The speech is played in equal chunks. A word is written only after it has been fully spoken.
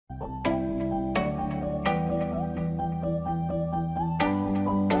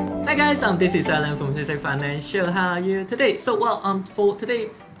Hi guys, this is Alan from Hirose Financial. How are you today? For today,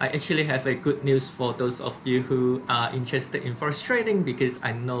 I actually have a good news for those of you who are interested in forex trading, because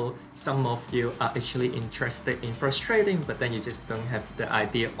I know some of you are actually interested in forex trading, but then you just don't have the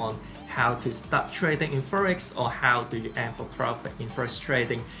idea on how to start trading in forex or how do you aim for profit in forex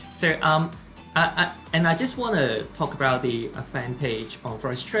trading. I just want to talk about the advantage on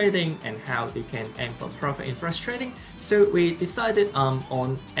forex trading and how you can aim for profit in forex trading. So we decided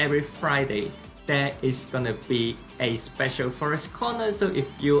on every Friday there is gonna be a special forex corner. So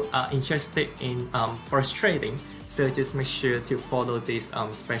if you are interested in forex trading, so just make sure to follow this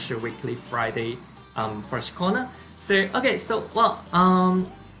special weekly Friday forex corner.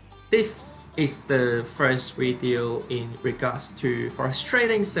 This is the first video in regards to forex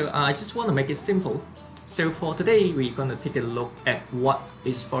trading, so I just want to make it simple. So for today, we're going to take a look at what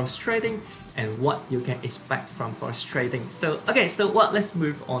is forex trading and what you can expect from forex trading. Let's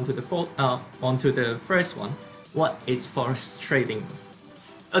move on to the first one. What is forex trading?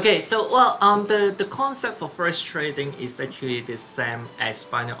 The concept for forex trading is actually the same as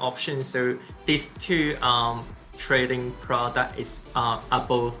binary options. So these two trading product are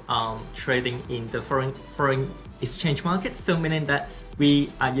both trading in the foreign exchange market, so meaning that we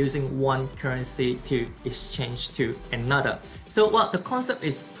are using one currency to exchange to another. So the concept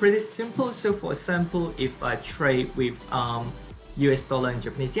is pretty simple. So for example, if I trade with US dollar and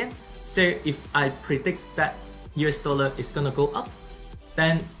Japanese yen, so if I predict that US dollar is gonna go up,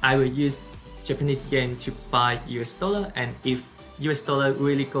 then I will use Japanese yen to buy US dollar, and if US dollar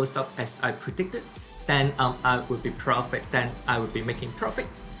really goes up as I predicted, then I will be profit. Then I will be making profit.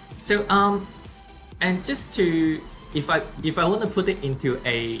 So and just to if I want to put it into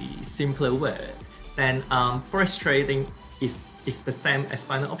a simpler word, then forex trading is the same as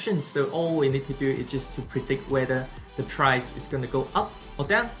binary options. So all we need to do is just to predict whether the price is going to go up or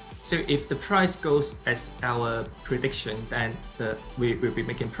down. So if the price goes as our prediction, then we will be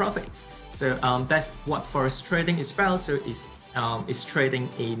making profits. So that's what forex trading is about. So it's trading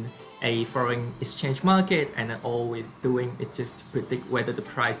in a foreign exchange market, and then all we're doing is just to predict whether the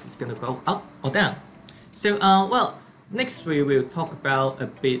price is going to go up or down. So next we will talk about a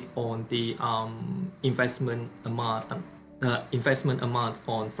bit on the investment amount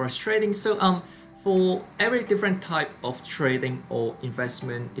on forex trading. So for every different type of trading or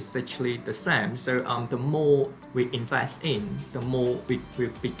investment is actually the same. So the more we invest in, the more we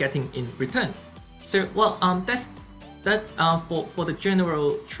will be getting in return. So for the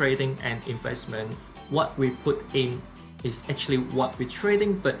general trading and investment, what we put in is actually what we're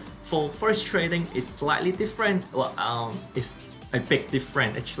trading, but for forex trading is slightly different. It's a big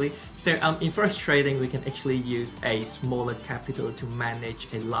difference actually. So in forex trading, we can actually use a smaller capital to manage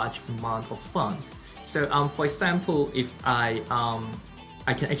a large amount of funds. So for example, if I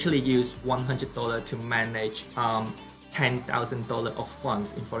can actually use $100 to manage $10,000 of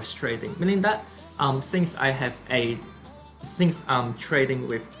funds in forex trading, meaning that since I'm trading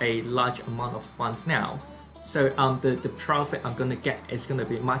with a large amount of funds now, so the profit I'm gonna get is gonna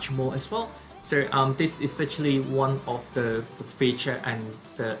be much more as well. So this is actually one of the feature and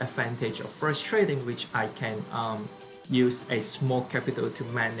the advantage of forex trading, which I can use a small capital to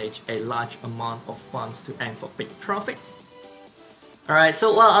manage a large amount of funds to aim for big profits. Alright,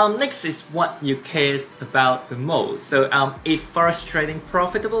 so next is what you care about the most. So is forex trading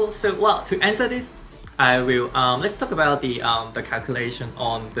profitable? So to answer this, I will let's talk about the calculation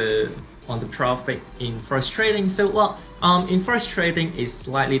on the profit in forex trading. So in forex trading is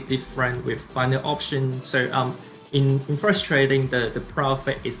slightly different with binary option. So in forex trading, the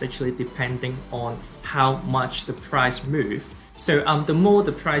profit is actually depending on how much the price move. So the more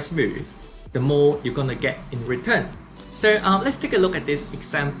the price move, the more you're gonna get in return. So let's take a look at this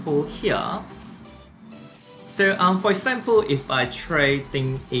example here. So for example, if I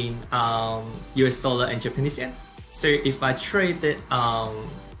trading in US dollar and Japanese yen, so if I traded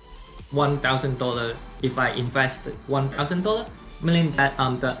 $1,000, if I invested $1,000, meaning that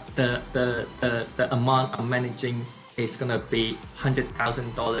the amount I'm managing is gonna be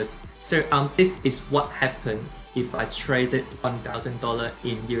 $100,000. So this is what happened if I traded $1,000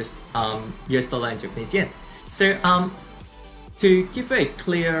 in US dollar and Japanese yen. So to give you a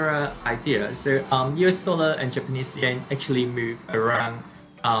clearer idea, so US dollar and Japanese yen actually move around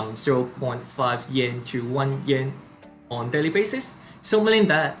 0.5 yen to 1 yen on daily basis. So meaning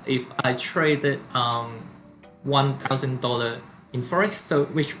that if I traded $1,000 in forex, so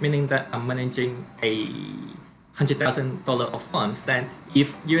which meaning that I'm managing a $100,000 of funds, then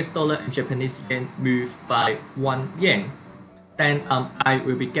if US dollar and Japanese yen move by 1 yen, then I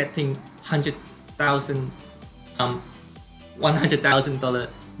will be getting $100,000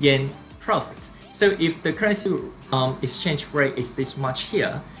 yen profit. So if the currency exchange rate is this much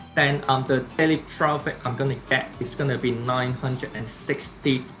here, then the daily profit I'm gonna get is gonna be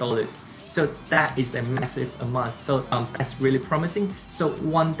 $960. So that is a massive amount. So that's really promising. So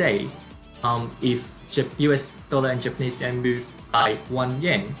one day, if US dollar and Japanese yen move by 1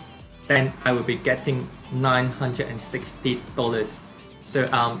 yen, then I will be getting $960. So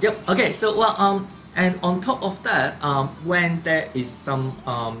yep, okay, so well and on top of that, when there is some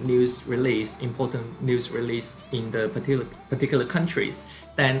news release, important news release in the particular countries,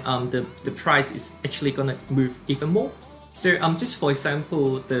 then the price is actually gonna move even more. So just for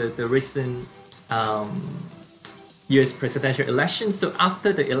example, the recent US presidential election. So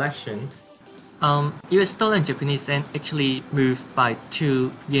after the election, US dollar and Japanese yen actually moved by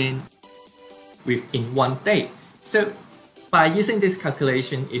 2 yen within 1 day. So by using this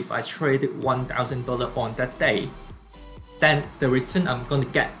calculation, if I traded $1,000 on that day, then the return I'm gonna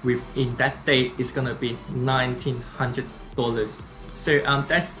get within that day is gonna be $1,900. So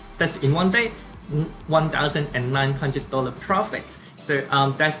that's in 1 day, $1,900 profit. So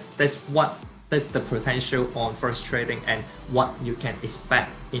that's the potential on Forex trading and what you can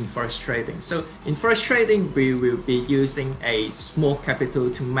expect in Forex trading. So in Forex trading, we will be using a small capital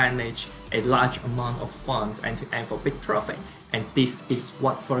to manage a large amount of funds and to aim for big profit. And this is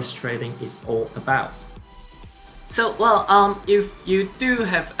what Forex trading is all about. So well, if you do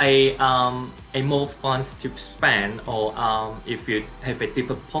have a more funds to spend, or if you have a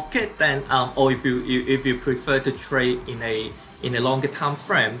deeper pocket, then or if you prefer to trade in a longer time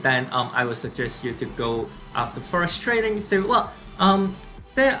frame, then I would suggest you to go after Forex trading. So well,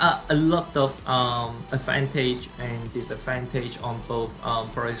 there are a lot of advantage and disadvantage on both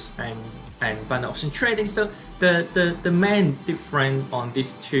Forex and binary option trading. So the main difference on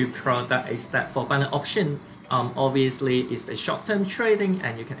these two products is that for binary option, obviously it's a short-term trading,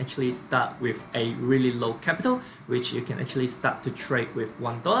 and you can actually start with a really low capital, which you can actually start to trade with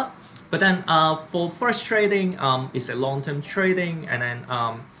 $1. But then for Forex trading, it's a long-term trading, and then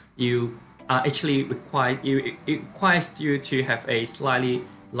you are actually it requires you to have a slightly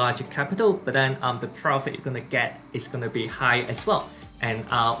larger capital, but then the profit you're gonna get is gonna be high as well. And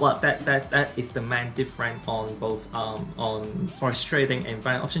well, that is the main difference on both on Forex trading and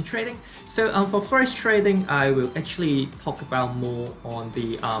binary option trading. So for Forex trading, I will actually talk about more on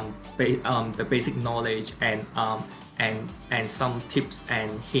the basic knowledge and some tips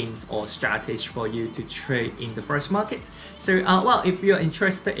and hints or strategies for you to trade in the Forex market. So well, if you're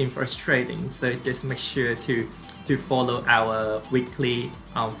interested in Forex trading, so just make sure to follow our weekly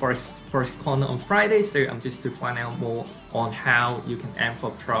Forex corner on Friday. So just to find out more on how you can aim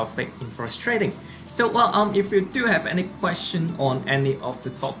for profit in Forex trading. So well, if you do have any question on any of the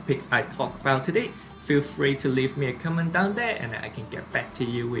topic I talked about today, feel free to leave me a comment down there, and I can get back to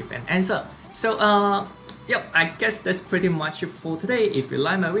you with an answer. So yep, I guess that's pretty much it for today. If you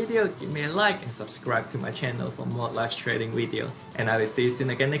like my video, give me a like and subscribe to my channel for more live trading video. And I will see you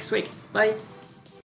soon again next week. Bye!